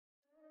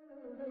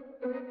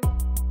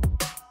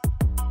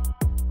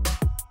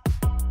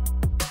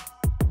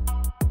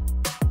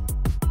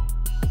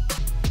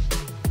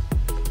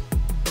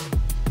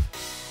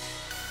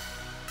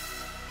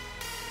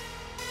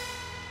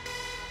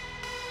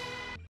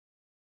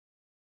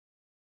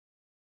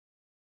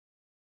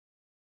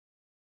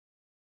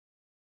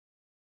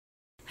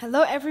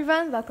Hello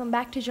everyone, welcome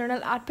back to Journal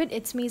Output.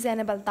 It's me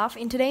Zainab Altaf.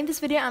 In this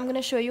video I'm going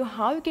to show you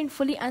how you can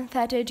fully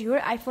untether your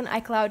iPhone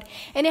iCloud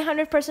in a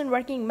 100%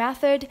 working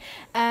method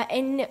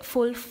in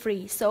full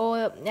free.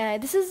 So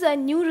this is a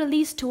new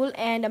release tool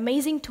and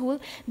amazing tool.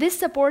 This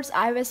supports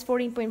iOS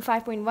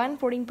 14.5.1,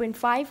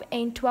 14.5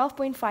 and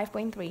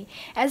 12.5.3.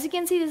 As you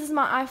can see, this is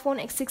my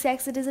iPhone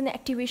X6X. It is an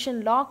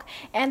activation lock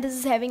and this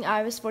is having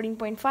iOS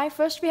 14.5.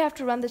 First we have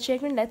to run the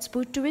checkpoint. Let's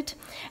boot to it.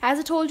 As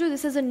I told you,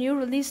 this is a new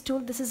release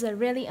tool. This is a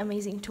really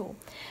amazing tool.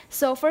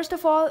 So first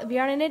of all, we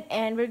are in it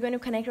and we're going to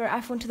connect our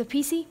iPhone to the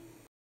PC.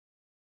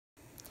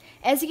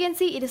 As you can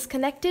see, it is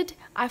connected.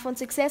 iPhone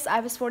 6s,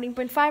 iOS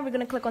 14.5. We're going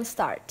to click on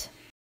start.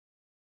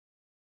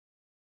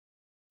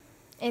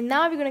 And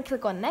now we're going to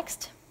click on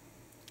next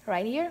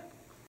right here.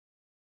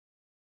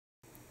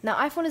 Now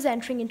iPhone is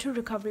entering into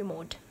recovery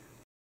mode.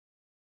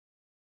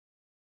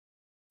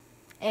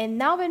 And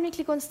now when we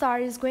click on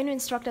start, it is going to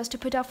instruct us to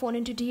put our phone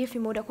into DFE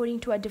mode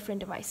according to our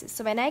different devices.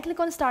 So when I click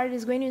on start, it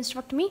is going to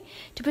instruct me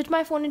to put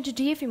my phone into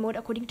DFE mode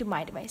according to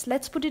my device.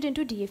 Let's put it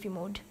into DFE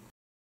mode.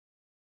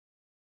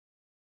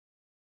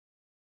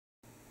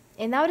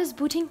 And now it is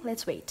booting.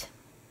 Let's wait.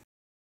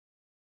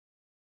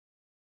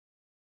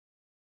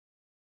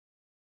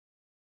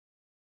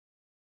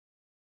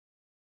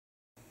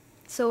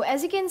 So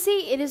as you can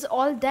see, it is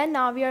all done.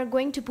 Now we are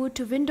going to boot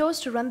to Windows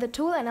to run the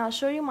tool, and I'll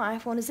show you my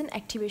iPhone is in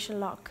activation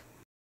lock.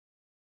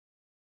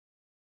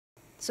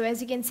 So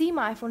as you can see,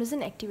 my iPhone is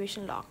in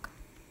activation lock.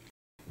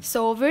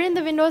 So we're in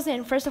the Windows,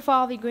 and first of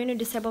all, we're going to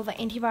disable the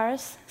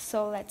antivirus.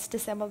 So let's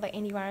disable the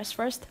antivirus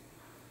first.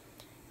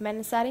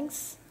 Manage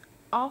settings,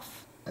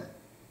 off,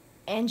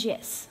 and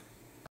yes.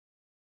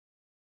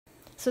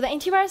 So the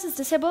antivirus is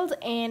disabled,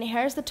 and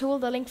here's the tool.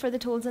 The link for the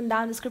tool is in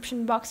down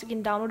description box. You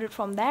can download it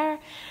from there.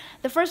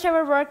 The first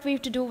ever work we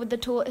have to do with the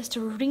tool is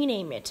to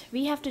rename it.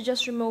 We have to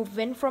just remove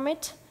Win from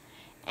it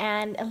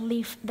and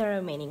leave the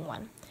remaining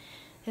one.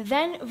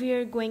 Then we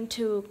are going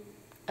to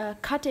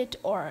cut it,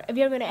 or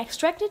we are going to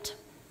extract it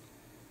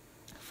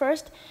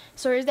first.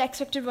 So here's the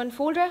extracted one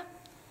folder,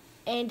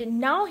 and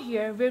now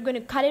here we're going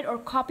to cut it or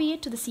copy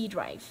it to the C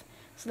drive.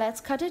 So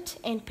let's cut it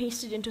and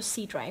paste it into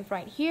C drive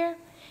right here.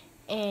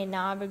 And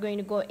now we're going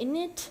to go in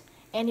it,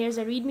 and here's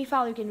a readme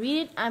file. You can read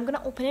it. I'm going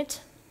to open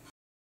it.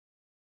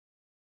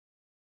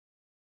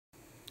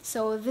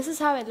 So this is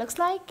how it looks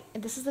like.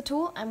 This is the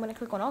tool. I'm going to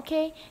click on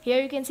OK.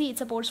 Here you can see it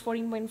supports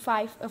 14.5,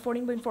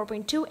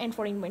 14.4.2 and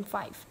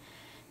 14.5.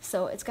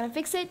 So it's going to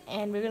fix it,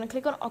 and we're going to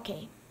click on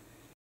OK.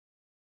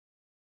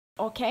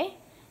 OK.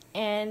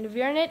 And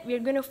we're in it. We're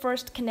going to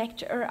first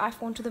connect our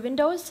iPhone to the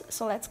Windows.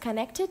 So let's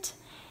connect it.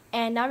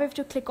 And now we have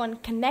to click on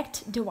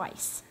Connect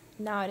Device.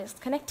 Now it is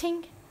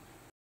connecting.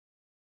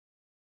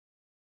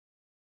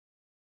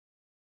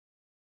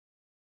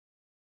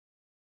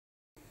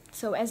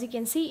 So as you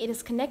can see, it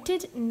is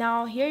connected.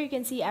 Now here you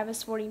can see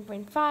iOS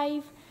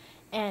 14.5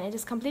 and it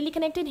is completely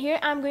connected. Here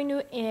I'm going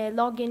to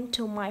log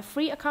into my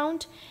free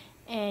account,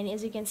 and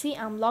as you can see,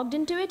 I'm logged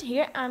into it.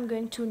 Here I'm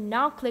going to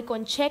now click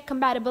on check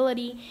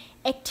compatibility,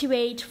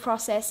 activate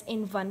process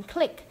in one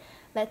click.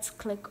 Let's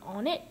click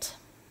on it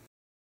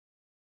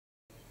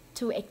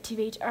to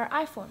activate our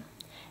iPhone.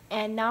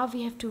 And now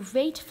we have to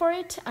wait for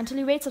it. Until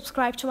you wait,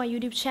 subscribe to my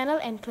YouTube channel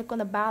and click on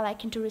the bell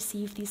icon to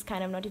receive these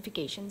kind of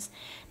notifications.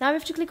 Now we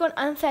have to click on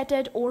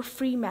untethered or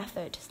free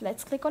method. So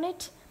let's click on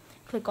it.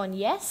 Click on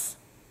yes.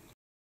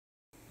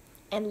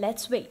 And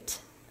let's wait.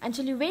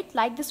 Until you wait,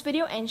 like this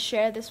video and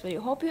share this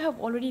video. Hope you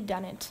have already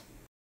done it.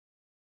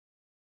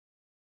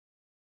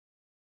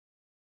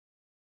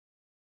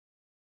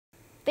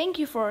 Thank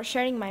you for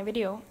sharing my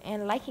video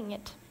and liking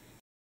it.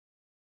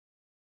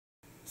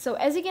 So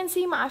as you can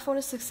see, my iPhone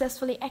is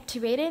successfully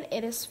activated.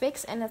 It is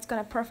fixed and it's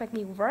gonna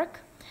perfectly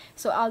work.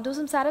 So I'll do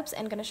some setups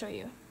and gonna show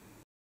you.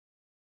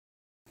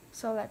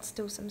 So let's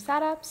do some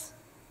setups.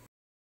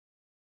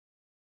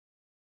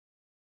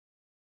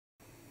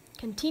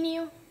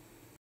 Continue.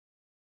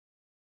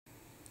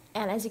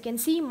 And as you can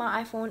see,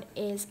 my iPhone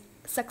is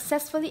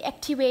successfully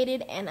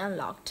activated and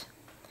unlocked.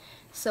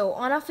 So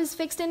on-off is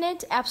fixed in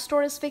it, App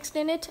Store is fixed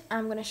in it.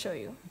 I'm gonna show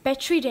you.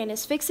 Battery drain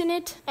is fixed in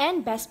it,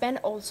 and bestband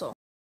also.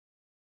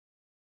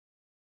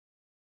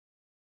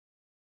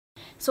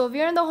 So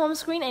we're on the home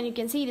screen and you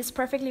can see it is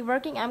perfectly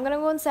working. I'm going to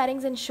go in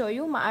settings and show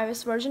you my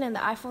iOS version and the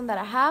iPhone that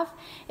I have.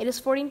 It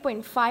is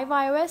 14.5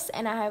 iOS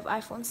and I have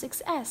iPhone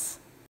 6s.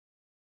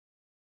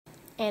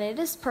 And it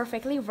is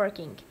perfectly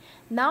working.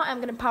 Now I'm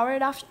going to power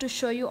it off to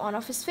show you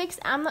on-off is fixed.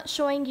 I'm not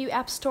showing you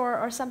App Store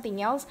or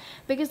something else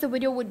because the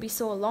video would be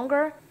so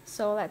longer.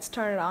 So let's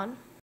turn it on.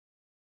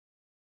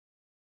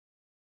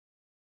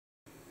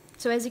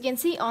 So as you can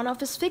see,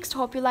 on-off is fixed.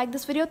 Hope you like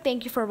this video.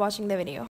 Thank you for watching the video.